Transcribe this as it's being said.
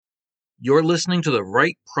You're listening to the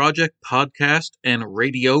Write Project podcast and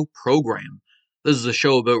radio program. This is a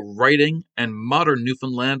show about writing and modern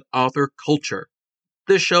Newfoundland author culture.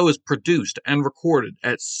 This show is produced and recorded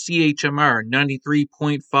at CHMR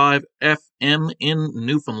 93.5 FM in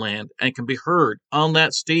Newfoundland and can be heard on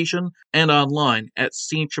that station and online at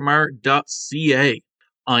chmr.ca.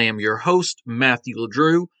 I am your host, Matthew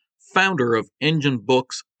LeDrew, founder of Engine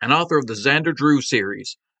Books and author of the Xander Drew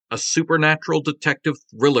series, a supernatural detective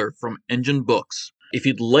thriller from Engine Books. If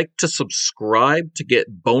you'd like to subscribe to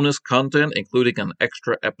get bonus content, including an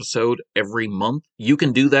extra episode every month, you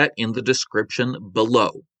can do that in the description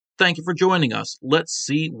below. Thank you for joining us. Let's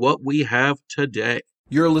see what we have today.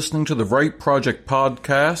 You're listening to the Write Project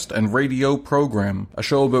podcast and radio program, a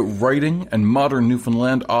show about writing and modern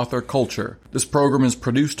Newfoundland author culture. This program is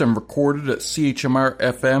produced and recorded at CHMR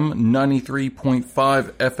FM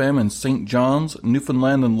 93.5 FM in St. John's,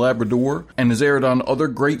 Newfoundland and Labrador, and is aired on other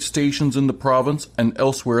great stations in the province and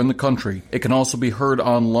elsewhere in the country. It can also be heard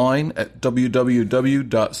online at www.chmr.ca.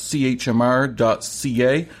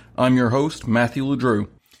 I'm your host, Matthew LeDrew.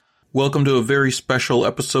 Welcome to a very special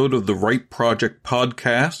episode of the Write Project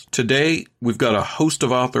podcast. Today, we've got a host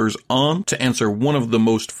of authors on to answer one of the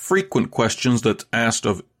most frequent questions that's asked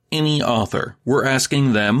of any author. We're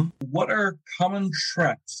asking them, what are common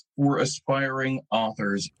traps for aspiring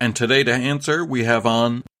authors? And today to answer, we have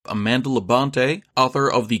on Amanda Labonte,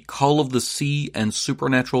 author of the Call of the Sea and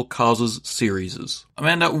Supernatural Causes series.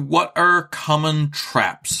 Amanda, what are common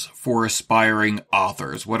traps for aspiring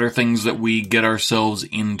authors? What are things that we get ourselves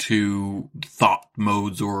into thought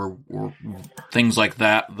modes or things like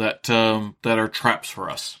that are traps for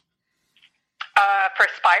us? For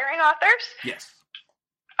aspiring authors? Yes.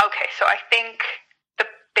 Okay, so I think the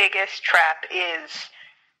biggest trap is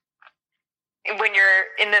when you're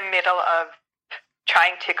in the middle of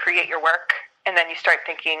trying to create your work, and then you start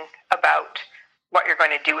thinking about what you're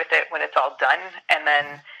going to do with it when it's all done, and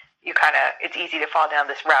then it's easy to fall down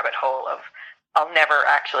this rabbit hole of, I'll never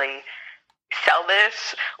actually sell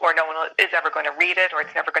this, or no one is ever going to read it, or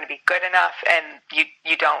it's never going to be good enough, and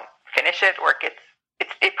you don't finish it, or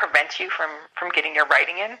it prevents you from getting your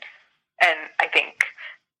writing in. And I think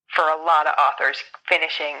for a lot of authors,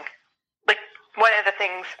 finishing, like, one of the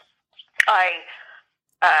things I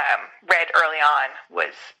read early on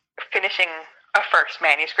was finishing a first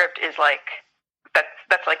manuscript is like,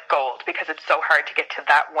 that's like gold, because it's so hard to get to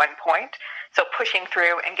that one point. So pushing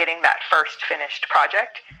through and getting that first finished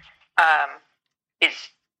project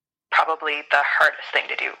is probably the hardest thing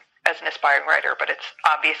to do as an aspiring writer, but it's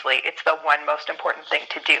the one most important thing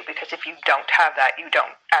to do, because if you don't have that, you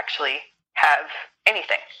don't actually have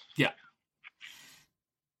anything. Yeah.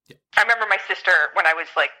 I remember my sister, when I was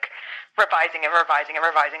like revising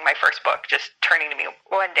my first book, just turning to me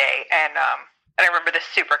one day, and I remember this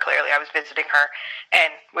super clearly. I was visiting her,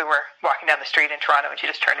 and we were walking down the street in Toronto, and she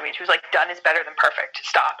just turned to me and she was like, "Done is better than perfect.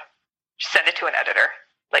 Stop. Just send it to an editor.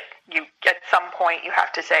 Like, you, at some point, you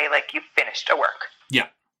have to say, like, you've finished a work." Yeah.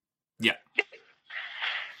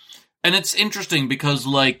 And it's interesting because,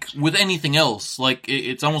 like, with anything else, like,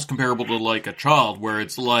 it's almost comparable to, like, a child, where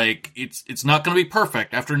it's like, it's not going to be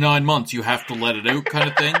perfect. After 9 months, you have to let it out, kind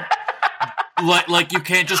of thing. Like you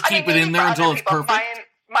can't just keep it in there until it's perfect.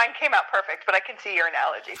 Mine came out perfect, but I can see your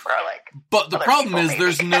analogy for, like, but the problem is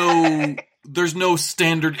there's no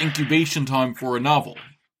standard incubation time for a novel.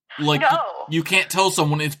 Like, no. You can't tell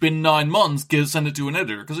someone it's been 9 months, send it to an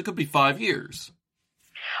editor, because it could be 5 years.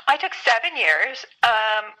 I took 7 years,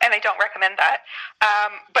 and I don't recommend that.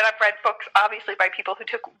 But I've read books, obviously, by people who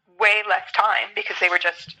took way less time because they were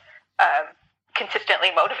just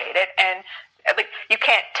consistently motivated. And, like, you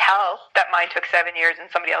can't tell that mine took 7 years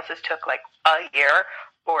and somebody else's took, like, a year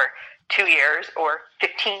or 2 years or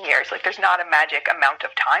 15 years. Like, there's not a magic amount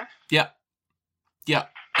of time. Yeah.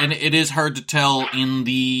 And it is hard to tell in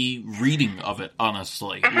the reading of it,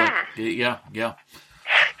 honestly. Mm-hmm. Like, yeah. Yeah,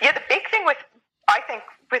 the big thing with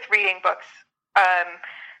reading books,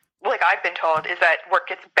 like I've been told, is that work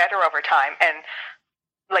gets better over time. And,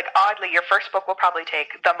 like, oddly, your first book will probably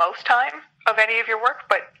take the most time of any of your work,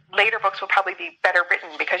 but later books will probably be better written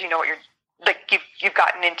because you know what you've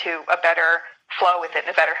gotten into a better flow with it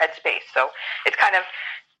and a better headspace. So it's kind of,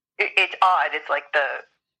 it's odd. It's like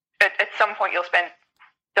at some point you'll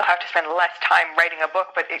have to spend less time writing a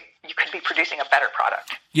book, but you could be producing a better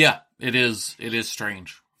product. Yeah, it is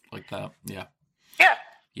strange like that. Yeah.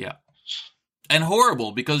 And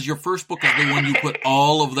horrible, because your first book is the one you put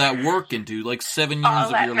all of that work into, like 7 years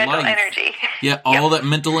of your life. All that mental energy. Yeah, all that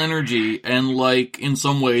mental energy, and, like, in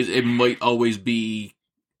some ways, it might always be,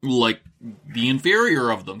 like, the inferior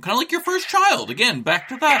of them. Kind of like your first child. Again, back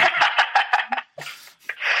to that.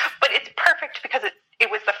 But it's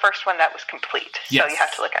first one that was complete. Yes. So you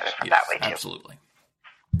have to look at it from that way, too. Absolutely.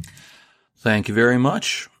 Thank you very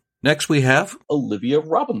much. Next we have Olivia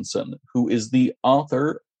Robinson, who is the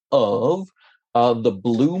author of The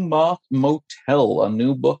Blue Moth Motel, a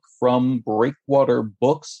new book from Breakwater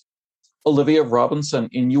Books. Olivia Robinson,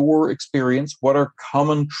 in your experience, what are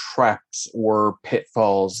common traps or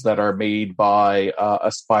pitfalls that are made by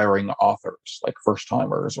aspiring authors, like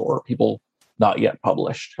first-timers or people not yet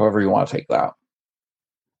published, however you want to take that?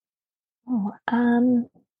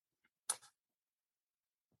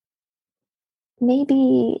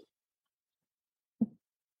 Maybe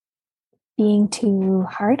being too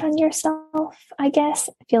hard on yourself, I guess.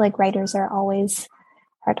 I feel like writers are always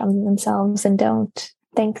hard on themselves and don't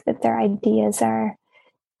think that their ideas are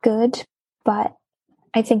good. But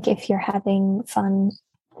I think if you're having fun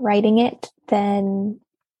writing it, then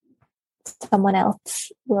someone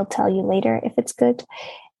else will tell you later if it's good.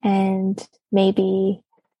 And maybe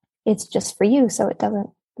it's just for you, so it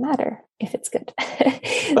doesn't matter if it's good.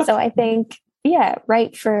 So I think,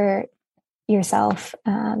 write for yourself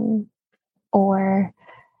or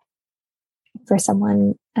for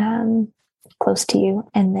someone close to you,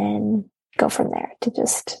 and then go from there to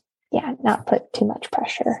just, not put too much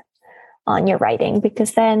pressure on your writing,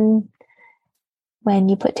 because then when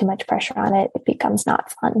you put too much pressure on it, it becomes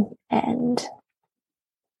not fun. And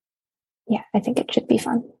I think it should be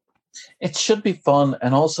fun. It should be fun.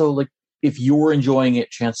 And also, like, if you're enjoying it,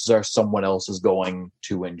 chances are someone else is going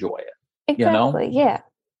to enjoy it. Exactly. You know?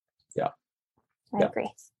 Yeah. I agree.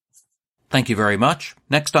 Thank you very much.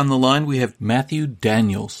 Next on the line, we have Matthew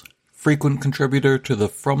Daniels, frequent contributor to the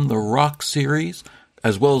From the Rock series,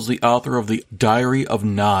 as well as the author of the Diary of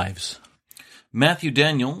Knives. Matthew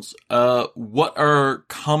Daniels, what are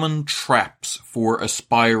common traps for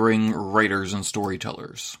aspiring writers and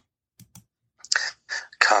storytellers?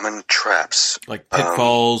 Common traps. Like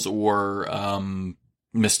pitfalls or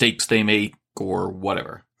mistakes they make or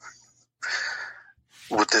whatever.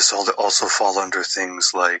 Would this also fall under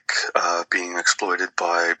things like being exploited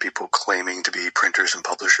by people claiming to be printers and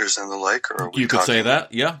publishers and the like? Or you could say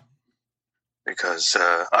that, yeah. Because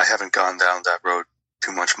I haven't gone down that road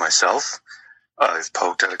too much myself. I've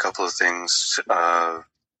poked at a couple of things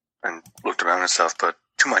and looked around and stuff, but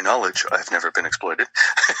to my knowledge, I've never been exploited.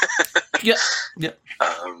 Yeah.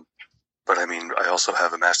 But I mean, I also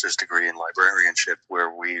have a master's degree in librarianship,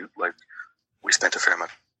 where we spent a fair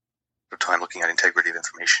amount of time looking at integrity of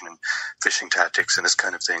information and phishing tactics and this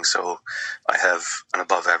kind of thing. So I have an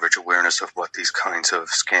above average awareness of what these kinds of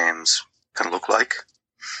scams can look like.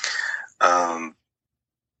 But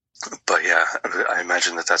yeah, I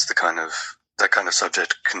imagine that kind of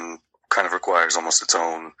subject kind of requires almost its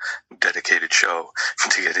own dedicated show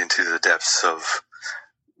to get into the depths of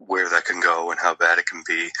where that can go and how bad it can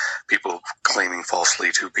be. People claiming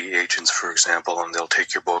falsely to be agents, for example, and they'll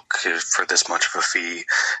take your book for this much of a fee,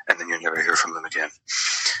 and then you never hear from them again.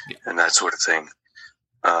 Yeah. And that sort of thing.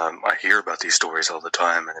 I hear about these stories all the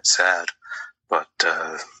time, and it's sad, but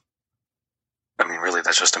I mean, really,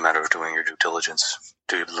 that's just a matter of doing your due diligence.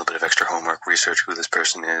 Do a little bit of extra homework, research who this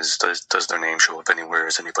person is. Does their name show up anywhere?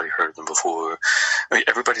 Has anybody heard of them before? I mean,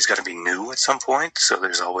 everybody's got to be new at some point, so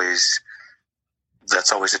that's always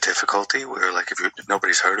a difficulty where, like, if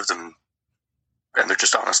nobody's heard of them and they're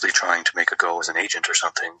just honestly trying to make a go as an agent or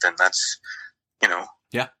something, then that's,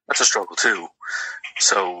 that's a struggle too.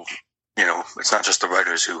 So, it's not just the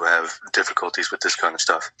writers who have difficulties with this kind of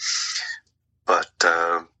stuff, but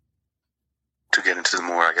to get into the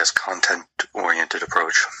more, I guess, content-oriented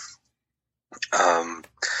approach, I've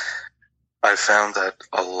found that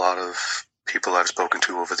a lot of people I've spoken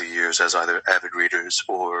to over the years as either avid readers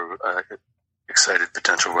or excited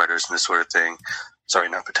potential writers and this sort of thing. Sorry,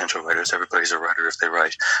 not potential writers. Everybody's a writer if they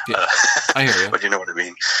write. Yeah, I hear you. But you know what I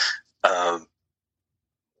mean.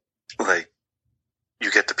 You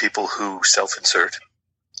get the people who self-insert,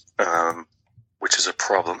 which is a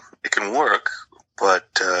problem. It can work, but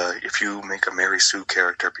if you make a Mary Sue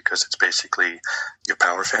character because it's basically your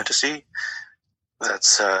power fantasy,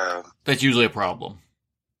 that's usually a problem.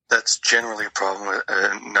 That's generally a problem,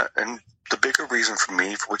 and the bigger reason for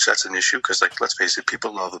me for which that's an issue, because, like, let's face it,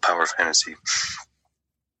 people love a power fantasy.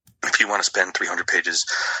 If you want to spend 300 pages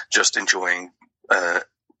just enjoying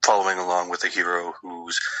following along with a hero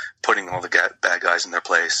who's putting all the bad guys in their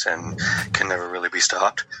place and can never really be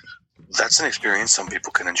stopped, that's an experience some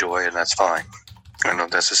people can enjoy, and that's fine. I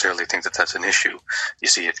don't necessarily think that that's an issue. You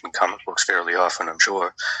see it in comic books fairly often, I'm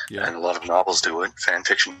sure, and a lot of novels do it. Fan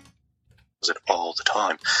fiction does it all the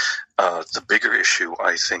time. The bigger issue,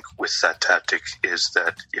 I think, with that tactic is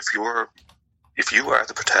that if you are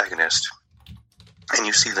the protagonist and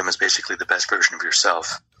you see them as basically the best version of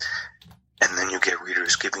yourself, and then you get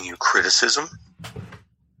readers giving you criticism,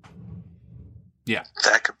 yeah,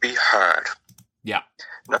 that could be hard. Yeah.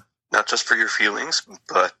 Not just for your feelings,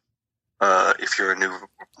 but if you're a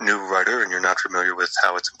new writer and you're not familiar with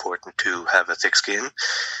how it's important to have a thick skin,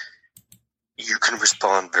 you can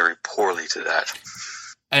respond very poorly to that.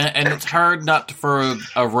 And it's hard for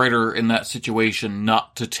a writer in that situation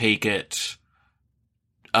not to take it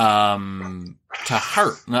to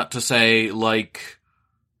heart, not to say like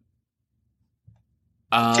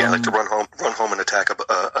like to run home and attack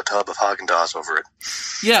a tub of Haagen-Dazs over it.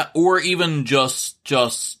 Yeah, or even just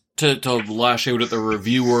to lash out at the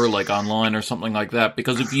reviewer, like online or something like that.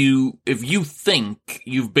 Because if you think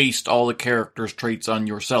you've based all the characters' traits on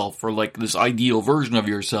yourself, or like this ideal version of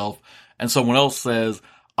yourself, and someone else says,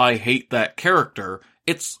 "I hate that character,"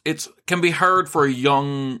 it can be hard for a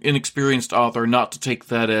young, inexperienced author not to take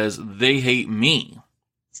that as they hate me.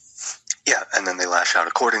 Yeah, and then they lash out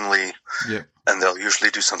accordingly. Yeah. And they'll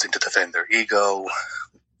usually do something to defend their ego.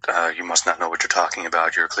 You must not know what you're talking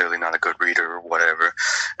about. You're clearly not a good reader, or whatever.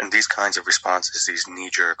 And these kinds of responses, these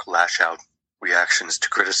knee-jerk, lash-out reactions to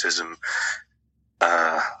criticism,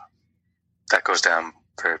 that goes down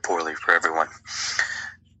very poorly for everyone.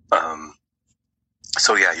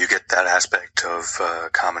 So yeah, you get that aspect of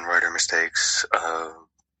common writer mistakes,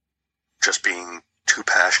 just being too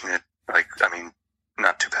passionate.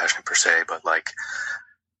 Not too passionate per se, but like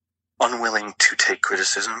unwilling to take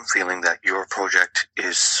criticism, feeling that your project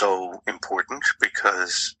is so important,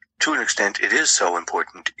 because to an extent it is so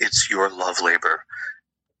important. It's your love labor,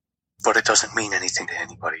 but it doesn't mean anything to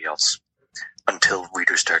anybody else until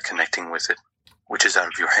readers start connecting with it, which is out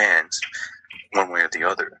of your hands one way or the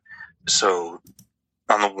other. So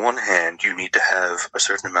on the one hand, you need to have a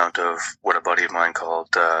certain amount of what a buddy of mine called,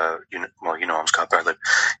 I'm Scott Bartlett.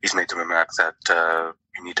 He's made the remark that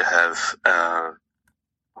you need to have,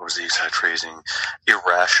 what was the exact phrasing?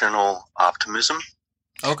 Irrational optimism.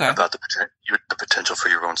 Okay. About the potential for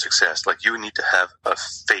your own success. Like, you need to have a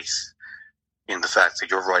faith in the fact that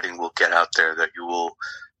your writing will get out there, that you will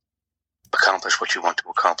accomplish what you want to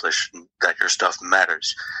accomplish, and that your stuff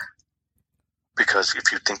matters. Because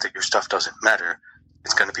if you think that your stuff doesn't matter,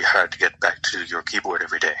 it's going to be hard to get back to your keyboard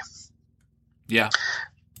every day. Yeah.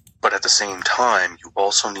 But at the same time, you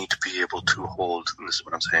also need to be able to hold, and this is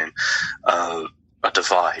what I'm saying, a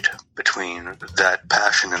divide between that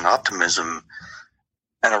passion and optimism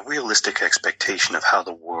and a realistic expectation of how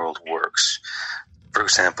the world works. For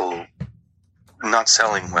example, not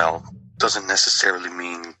selling well doesn't necessarily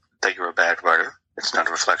mean that you're a bad writer. It's not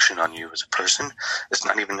a reflection on you as a person. It's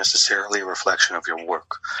not even necessarily a reflection of your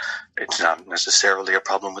work. It's not necessarily a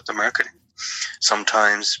problem with the marketing.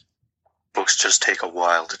 Sometimes books just take a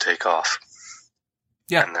while to take off.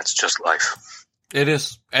 Yeah. And that's just life. It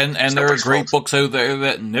is. And there are great books out there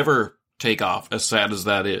that never take off, as sad as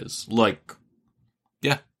that is. Like,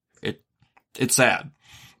 yeah, it's sad.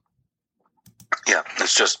 Yeah,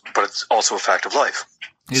 but it's also a fact of life.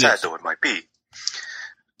 Sad though it might be.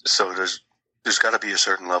 So there's got to be a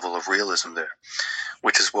certain level of realism there,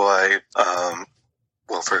 which is why,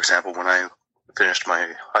 for example, when I finished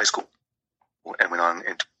my high school and went on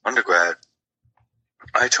into undergrad,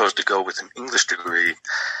 I chose to go with an English degree,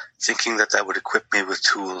 thinking that would equip me with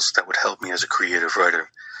tools that would help me as a creative writer.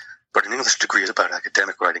 But an English degree is about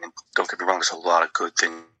academic writing, and don't get me wrong, there's a lot of good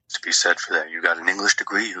things to be said for that. You got an English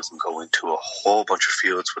degree, you can go into a whole bunch of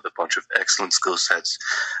fields with a bunch of excellent skill sets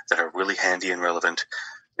that are really handy and relevant.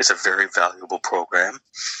 It's a very valuable program.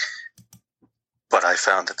 But I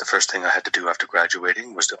found that the first thing I had to do after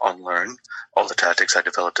graduating was to unlearn all the tactics I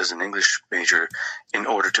developed as an English major in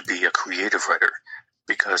order to be a creative writer,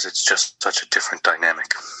 because it's just such a different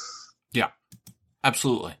dynamic. Yeah,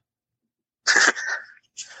 absolutely.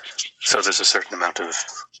 So there's a certain amount of,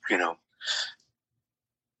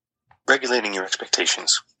 regulating your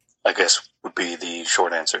expectations, I guess, would be the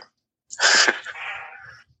short answer.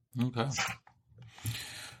 Okay.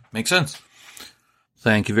 Makes sense.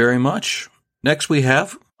 Thank you very much. Next we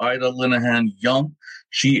have Ida Linehan Young.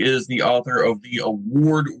 She is the author of the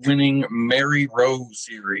award-winning Mary Rowe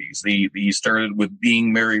series. The started with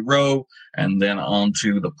Being Mary Rowe, and then on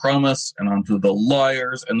to The Promise, and on to The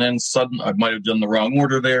Liars, and then I might have done the wrong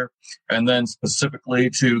order there, and then specifically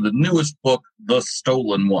to the newest book, The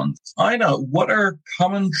Stolen Ones. Ida, what are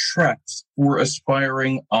common traits for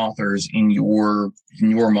aspiring authors in your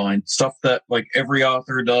mind? Stuff that like every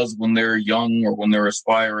author does when they're young or when they're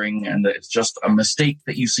aspiring, and it's just a mistake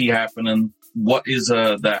that you see happening. What is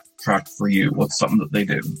that track for you? What's something that they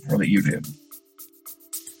do or that you do?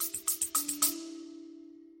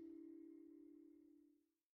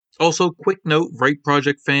 Also, quick note, Right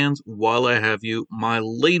Project fans, while I have you, my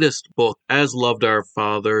latest book, As Loved Our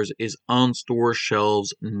Fathers, is on store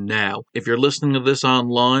shelves now. If you're listening to this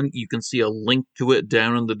online, you can see a link to it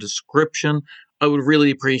down in the description. I would really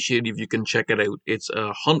appreciate if you can check it out. It's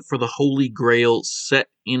a hunt for the Holy Grail set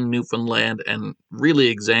in Newfoundland and really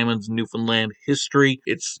examines Newfoundland history.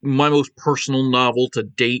 It's my most personal novel to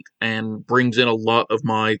date and brings in a lot of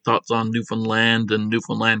my thoughts on Newfoundland and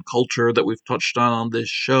Newfoundland culture that we've touched on this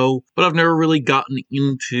show, but I've never really gotten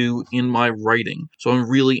into in my writing. So I'm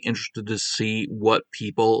really interested to see what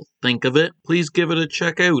people think of it. Please give it a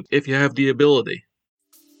check out if you have the ability.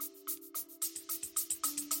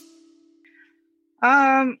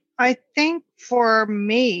 I think for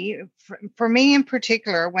me in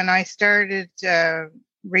particular, when I started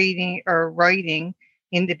reading or writing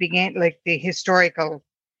in the beginning, like the historical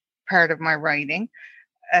part of my writing,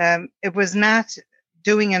 it was not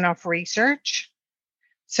doing enough research.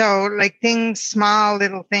 So like small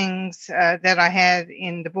little things that I had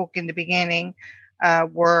in the book in the beginning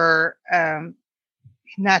were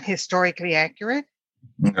not historically accurate.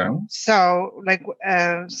 Okay. So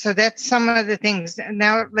so that's some of the things.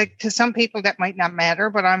 Now, like to some people that might not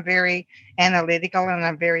matter, but I'm very analytical and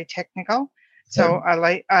I'm very technical. So I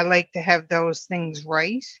like to have those things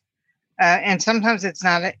right. And sometimes it's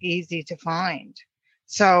not easy to find.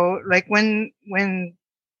 So like when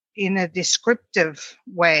in a descriptive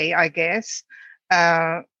way, I guess,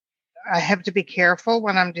 I have to be careful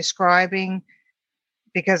when I'm describing,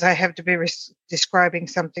 because I have to be describing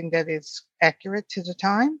something that is accurate to the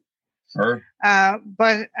time. Sure.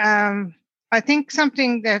 But I think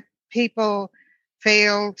something that people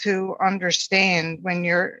fail to understand when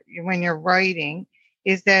you're writing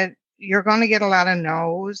is that you're going to get a lot of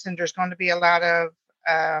no's, and there's going to be a lot of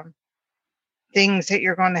things that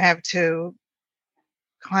you're going to have to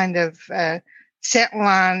kind of settle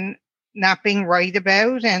on not being right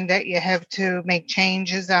about, and that you have to make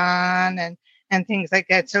changes on and things like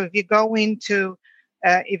that. So if you go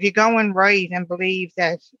and write and believe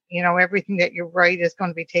that, everything that you write is going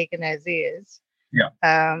to be taken as is,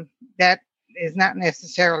 that is not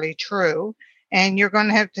necessarily true. And you're going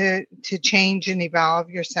to have to change and evolve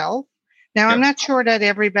yourself. Now, I'm not sure that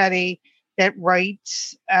everybody that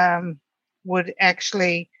writes would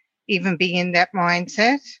actually even be in that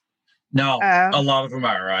mindset. No, a lot of them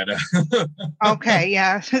are, right? Okay,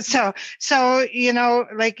 yeah. So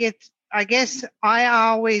I guess I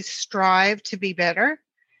always strive to be better.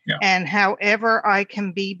 Yeah. And however I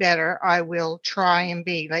can be better, I will try and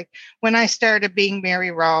be. Like when I started being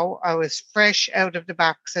Mary Rowe, I was fresh out of the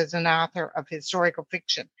box as an author of historical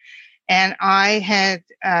fiction. And I had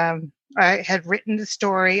written the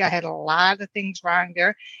story. I had a lot of things wrong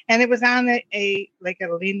there. And it was on a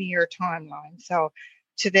linear timeline. So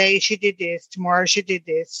today she did this, tomorrow she did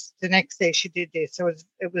this, the next day she did this. So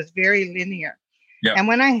it was very linear. Yeah. And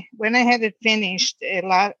when I had it finished, a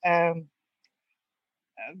lot a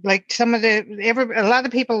lot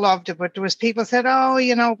of people loved it, but there was people said, oh,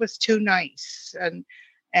 it was too nice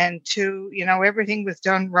and too, everything was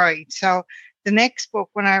done right. So the next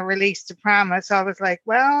book, when I released The Promise, I was like,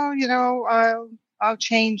 well, I'll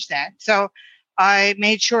change that. So I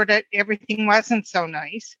made sure that everything wasn't so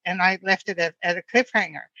nice, and I left it at a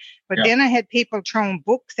cliffhanger. But then I had people throwing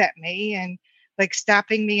books at me and like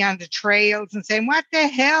stopping me on the trails and saying, what the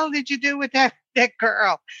hell did you do with that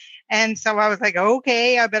girl? And so I was like,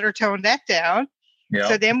 okay, I better tone that down. Yeah.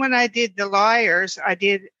 So then when I did The Liars, I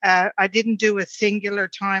didn't do a singular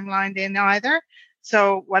timeline then either.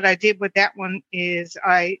 So what I did with that one is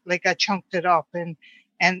I chunked it up and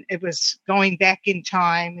it was going back in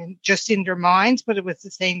time and just in their minds, but it was the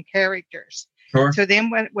same characters. Sure. So then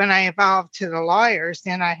when I evolved to The Liars,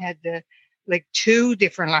 then I had two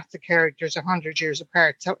different lots of characters 100 years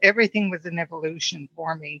apart. So everything was an evolution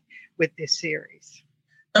for me with this series.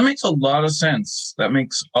 That makes a lot of sense. That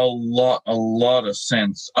makes a lot of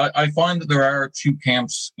sense. I find that there are two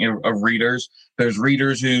camps of readers. There's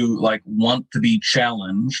readers who want to be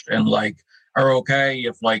challenged and are okay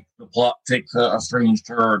if the plot takes a strange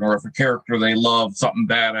turn, or if a character they love, something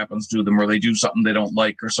bad happens to them, or they do something they don't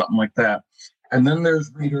like or something like that. And then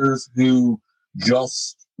there's readers who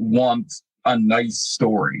just want a nice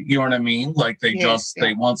story. You know what I mean?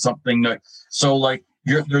 They want something that, so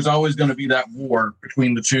there's always going to be that war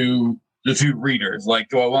between the two readers.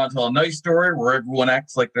 Do I want to tell a nice story where everyone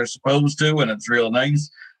acts like they're supposed to and it's real nice,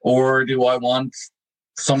 or do I want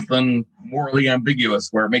something morally ambiguous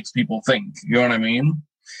where it makes people think? You know what I mean?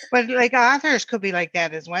 But authors could be like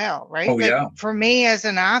that as well, right? Oh, yeah. For me as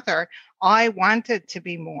an author, I wanted to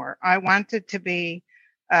be more. I wanted to be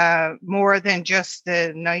more than just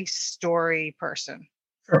the nice story person.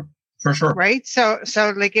 Sure, for sure. Right. So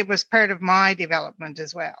like it was part of my development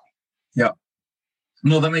as well. Yeah.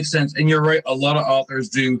 No, that makes sense. And you're right. A lot of authors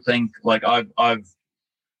do think, like, I've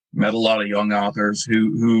met a lot of young authors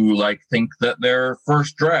who like think that their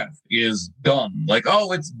first draft is done. Like,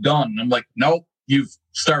 oh, it's done. I'm like, nope, you've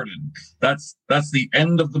started. That's the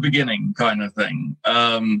end of the beginning kind of thing.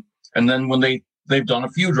 And then when they've done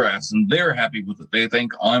a few drafts and they're happy with it, they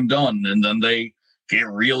think I'm done, and then they get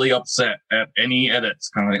really upset at any edits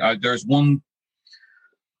kind of thing. There's one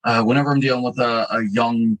whenever I'm dealing with a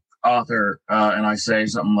young author and I say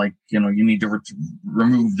something like, you need to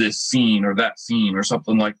remove this scene or that scene or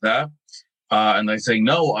something like that, and they say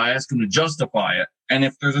no, I ask them to justify it, and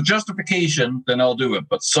if there's a justification, then I'll do it.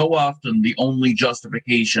 But so often the only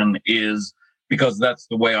justification is because that's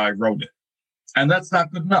the way I wrote it, and that's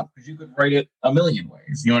not good enough, because you could write it a million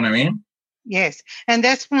ways. You know what I mean? Yes, and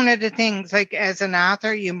that's one of the things. Like, as an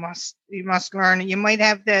author, you must learn. You might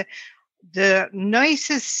have the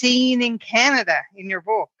nicest scene in Canada in your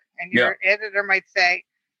book, and your editor might say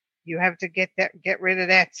you have to get rid of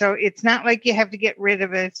that. So it's not like you have to get rid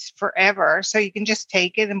of it forever. So you can just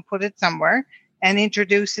take it and put it somewhere and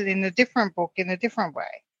introduce it in a different book in a different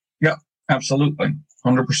way. Yeah, absolutely,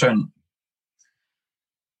 100%.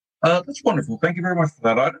 That's wonderful. Thank you very much for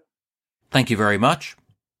that, Ida. Thank you very much.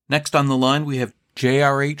 Next on the line, we have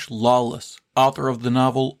J.R.H. Lawless, author of the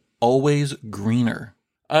novel Always Greener.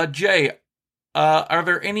 Jay,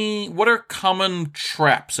 what are common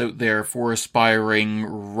traps out there for aspiring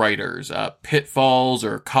writers? Pitfalls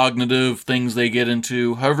or cognitive things they get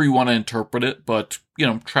into, however you want to interpret it, but,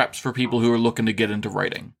 traps for people who are looking to get into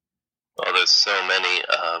writing. Well, there's so many.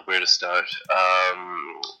 Where to start?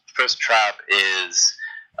 First trap is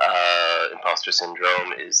imposter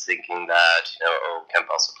syndrome, is thinking that, can't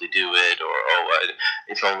possibly do it, or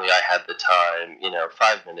if only I had the time.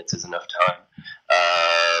 5 minutes is enough time.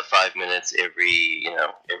 5 minutes every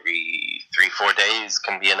 3-4 days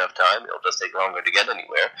can be enough time. It'll just take longer to get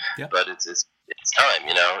anywhere, but it's time.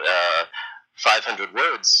 500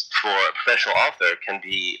 words for a professional author can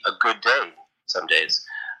be a good day some days.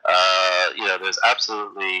 There's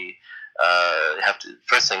absolutely.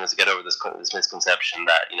 First thing is to get over this misconception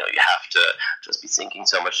that you have to just be sinking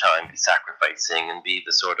so much time, be sacrificing, and be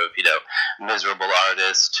the sort of miserable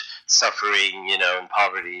artist suffering in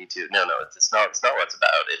poverty. No, it's not what it's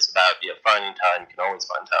about. It's about finding time. You can always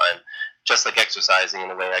find time, just like exercising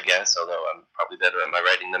in a way, I guess. Although I'm probably better at my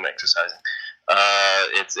writing than exercising.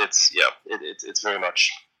 It's very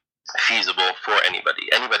much feasible for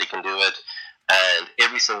anybody. Anybody can do it, and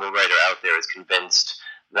every single writer out there is convinced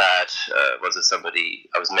that somebody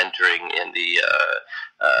I was mentoring in the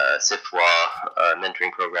SIFWA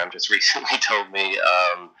mentoring program just recently told me,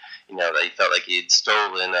 that he felt like he'd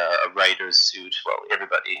stolen a writer's suit. Well,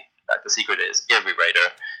 everybody, the secret is every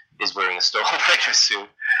writer is wearing a stolen writer's suit,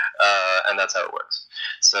 and that's how it works.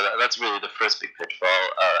 So that's really the first big pitfall.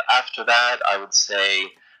 After that, I would say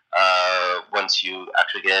once you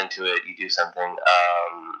actually get into it, you do something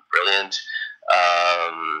brilliant.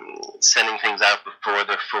 Sending things out before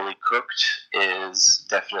they're fully cooked is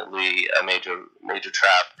definitely a major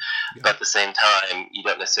trap, but at the same time, you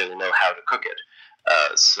don't necessarily know how to cook it.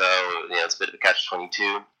 So it's a bit of a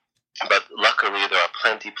catch-22. But luckily, there are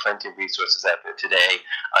plenty of resources out there today.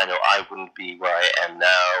 I know I wouldn't be where I am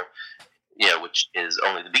now, which is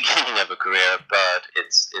only the beginning of a career, but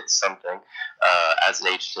it's something. As an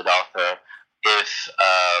agented author, if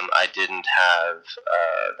I didn't have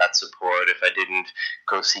that support, if I didn't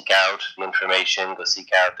go seek out the information, go seek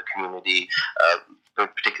out the community,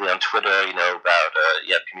 particularly on Twitter,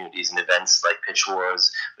 about communities and events like Pitch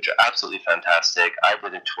Wars, which are absolutely fantastic. I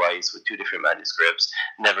did it twice with 2 different manuscripts,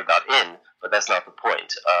 never got in, but that's not the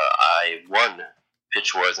point. I won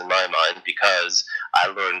Pitch Wars in my mind because I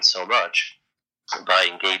learned so much by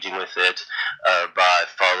engaging with it, by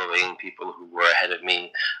following people who were ahead of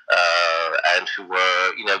me, and who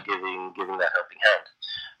were, giving that helping hand.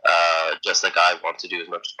 Just like I want to do as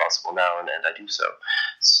much as possible now, and I do so.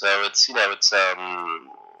 So it's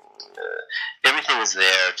everything is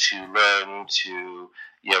there to learn, to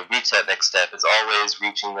reach that next step. It's always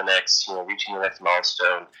reaching the next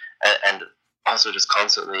milestone, and also just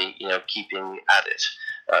constantly keeping at it,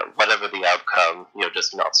 whatever the outcome,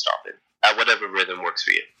 just not stopping at whatever rhythm works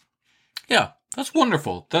for you. Yeah, that's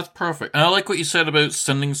wonderful. That's perfect. And I like what you said about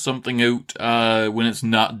sending something out when it's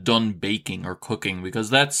not done baking or cooking,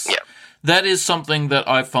 because that is something that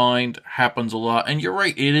I find happens a lot. And you're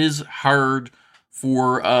right, it is hard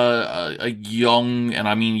for a young, and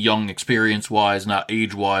I mean young experience-wise, not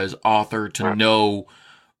age-wise, author to know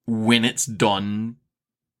when it's done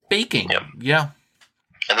baking. Yeah.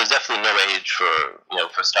 And there's definitely no age age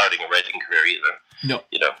for starting a writing career either. No.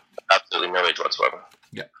 Absolutely no age whatsoever.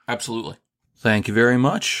 Yeah, absolutely. Thank you very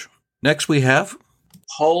much. Next we have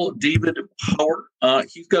Paul David Power.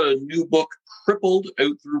 He's got a new book, Crippled,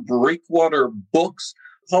 out through Breakwater Books.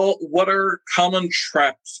 Paul, what are common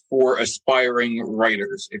traps for aspiring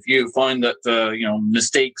writers? If you find that,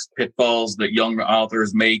 mistakes, pitfalls that young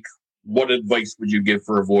authors make, what advice would you give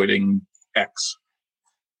for avoiding X?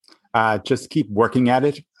 Just keep working at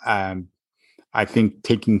it. I think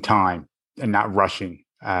taking time and not rushing.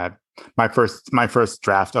 My first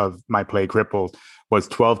draft of my play Crippled was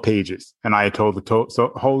 12 pages, and I had told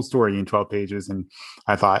the whole story in 12 pages, and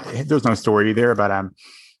I thought there's no story there, but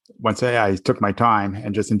once I took my time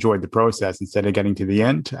and just enjoyed the process instead of getting to the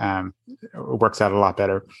end, it works out a lot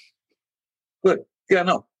better. Good. Yeah,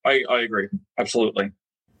 no, I agree. Absolutely.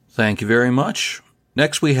 Thank you very much.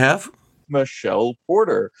 Next we have Michelle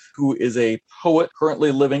Porter, who is a poet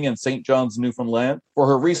currently living in St. John's, Newfoundland, for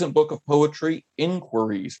her recent book of poetry,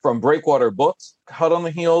 Inquiries, from Breakwater Books, hot on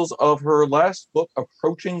the heels of her last book,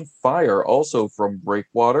 Approaching Fire, also from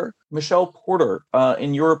Breakwater. Michelle Porter,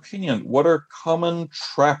 in your opinion, what are common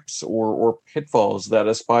traps or pitfalls that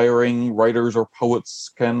aspiring writers or poets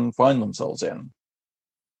can find themselves in?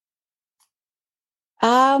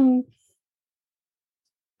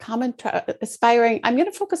 Aspiring. I'm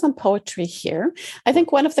going to focus on poetry here. I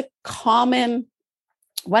think one of the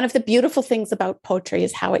beautiful things about poetry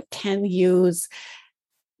is how it can use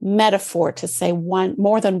metaphor to say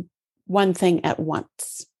more than one thing at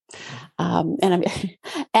once. Some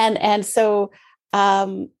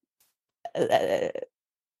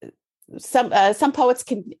poets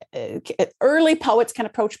early poets can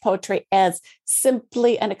approach poetry as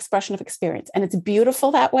simply an expression of experience, and it's beautiful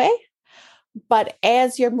that way. But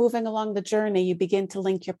as you're moving along the journey, you begin to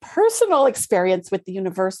link your personal experience with the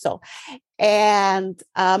universal. And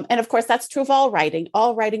of course, that's true of all writing.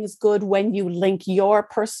 All writing is good when you link your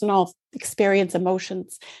personal experience,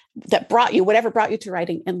 emotions whatever brought you to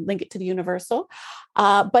writing, and link it to the universal.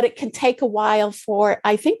 But it can take a while for,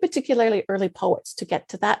 I think, particularly early poets to get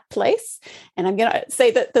to that place. And I'm going to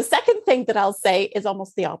say that the second thing that I'll say is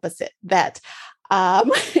almost the opposite, that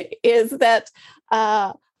is that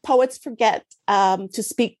poets forget to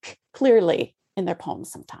speak clearly in their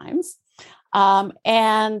poems sometimes,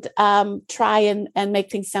 and try and make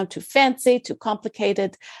things sound too fancy, too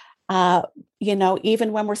complicated.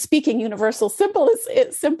 Even when we're speaking universal, simple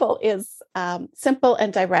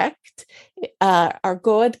and direct are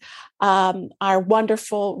good. Our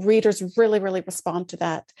wonderful readers really, really respond to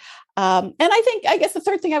that. And I guess the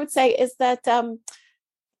third thing I would say is that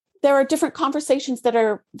there are different conversations that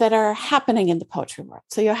are happening in the poetry world.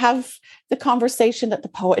 So you have the conversation that the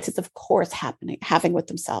poet is, of course, having with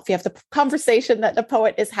themselves. You have the conversation that the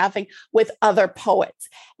poet is having with other poets.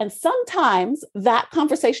 And sometimes that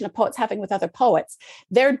conversation a poet's having with other poets,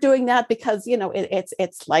 they're doing that because,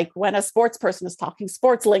 it's like when a sports person is talking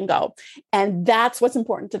sports lingo, and that's what's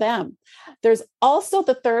important to them. There's also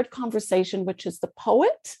the third conversation, which is the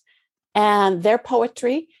poet and their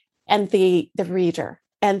poetry and the reader.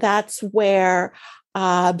 And that's where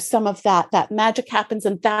some of that magic happens.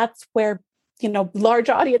 And that's where,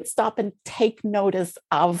 large audience stop and take notice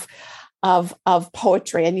of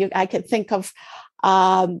poetry. And I can think of,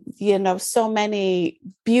 so many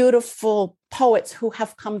beautiful poets who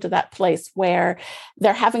have come to that place where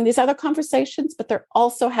they're having these other conversations, but they're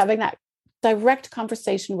also having that direct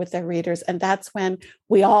conversation with their readers. And that's when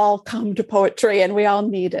we all come to poetry and we all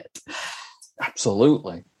need it.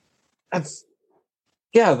 Absolutely.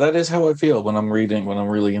 Yeah, that is how I feel when I'm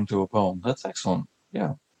really into a poem. That's excellent.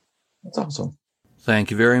 Yeah, that's awesome.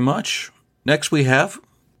 Thank you very much. Next we have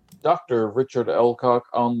Dr. Richard Elcock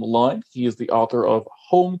on the line. He is the author of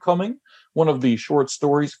Homecoming, one of the short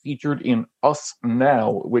stories featured in Us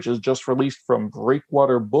Now, which is just released from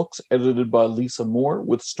Breakwater Books, edited by Lisa Moore,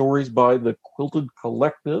 with stories by the Quilted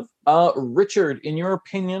Collective. Richard, in your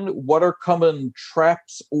opinion, what are common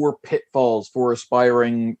traps or pitfalls for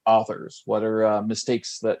aspiring authors? What are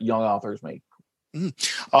mistakes that young authors make?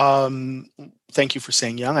 Thank you for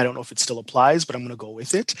saying young. I don't know if it still applies, but I'm going to go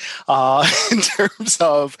with it. In terms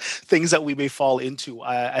of things that we may fall into,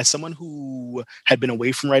 as someone who had been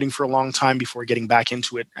away from writing for a long time before getting back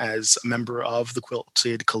into it as a member of the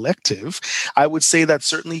Quilted Collective, I would say that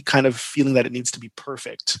certainly kind of feeling that it needs to be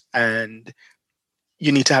perfect and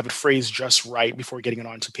you need to have it phrased just right before getting it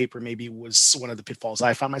onto paper maybe was one of the pitfalls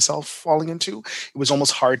I found myself falling into. It was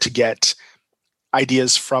almost hard to get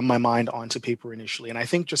ideas from my mind onto paper initially. And I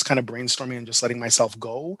think just kind of brainstorming and just letting myself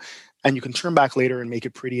go, and you can turn back later and make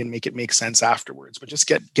it pretty and make it make sense afterwards. But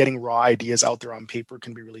just getting raw ideas out there on paper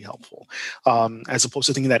can be really helpful, as opposed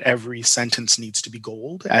to thinking that every sentence needs to be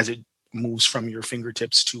gold as it moves from your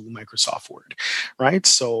fingertips to Microsoft Word, right?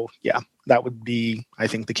 So yeah, that would be, I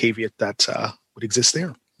think, the caveat that would exist there.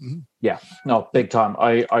 Mm-hmm. Yeah, no, big time.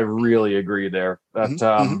 I really agree there.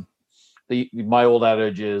 That my old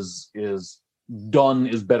adage is done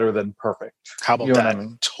is better than perfect. How about that? I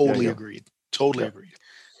mean? Totally agreed. Totally agreed.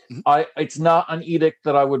 Mm-hmm. It's not an edict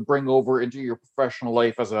that I would bring over into your professional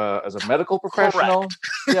life as a medical professional.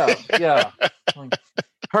 Correct. Yeah. Like,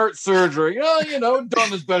 heart surgery.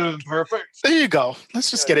 Done is better than perfect. There you go.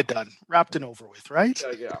 Let's just get it done, wrapped and over with, right?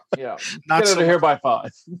 Yeah. Not get out of here by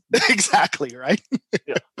 5. Exactly, right?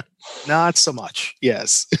 Yeah. Not so much.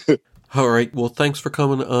 Yes. All right. Well, thanks for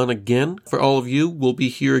coming on again. For all of you, we'll be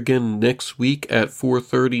here again next week at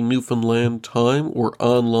 4:30 Newfoundland time or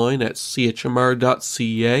online at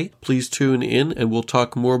chmr.ca. Please tune in and we'll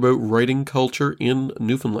talk more about writing culture in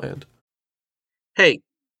Newfoundland. Hey,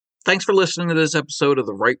 thanks for listening to this episode of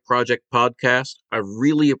the Write Project podcast. I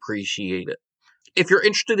really appreciate it. If you're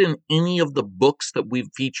interested in any of the books that we've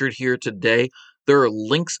featured here today, there are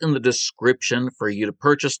links in the description for you to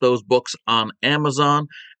purchase those books on Amazon.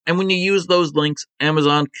 And when you use those links,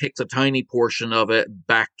 Amazon kicks a tiny portion of it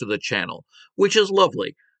back to the channel, which is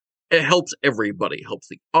lovely. It helps everybody. It helps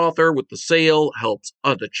the author with the sale, helps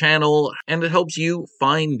the channel, and it helps you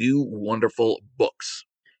find new wonderful books.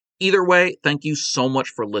 Either way, thank you so much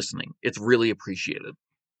for listening. It's really appreciated.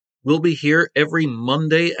 We'll be here every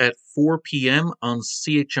Monday at 4 p.m. on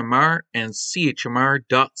CHMR and chmr.ca,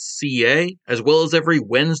 as well as every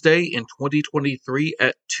Wednesday in 2023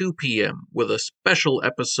 at 2 p.m. with a special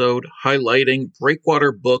episode highlighting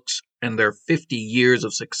Breakwater Books and their 50 years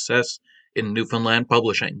of success in Newfoundland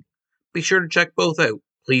publishing. Be sure to check both out.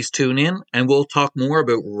 Please tune in, and we'll talk more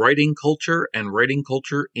about writing culture and writing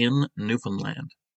culture in Newfoundland.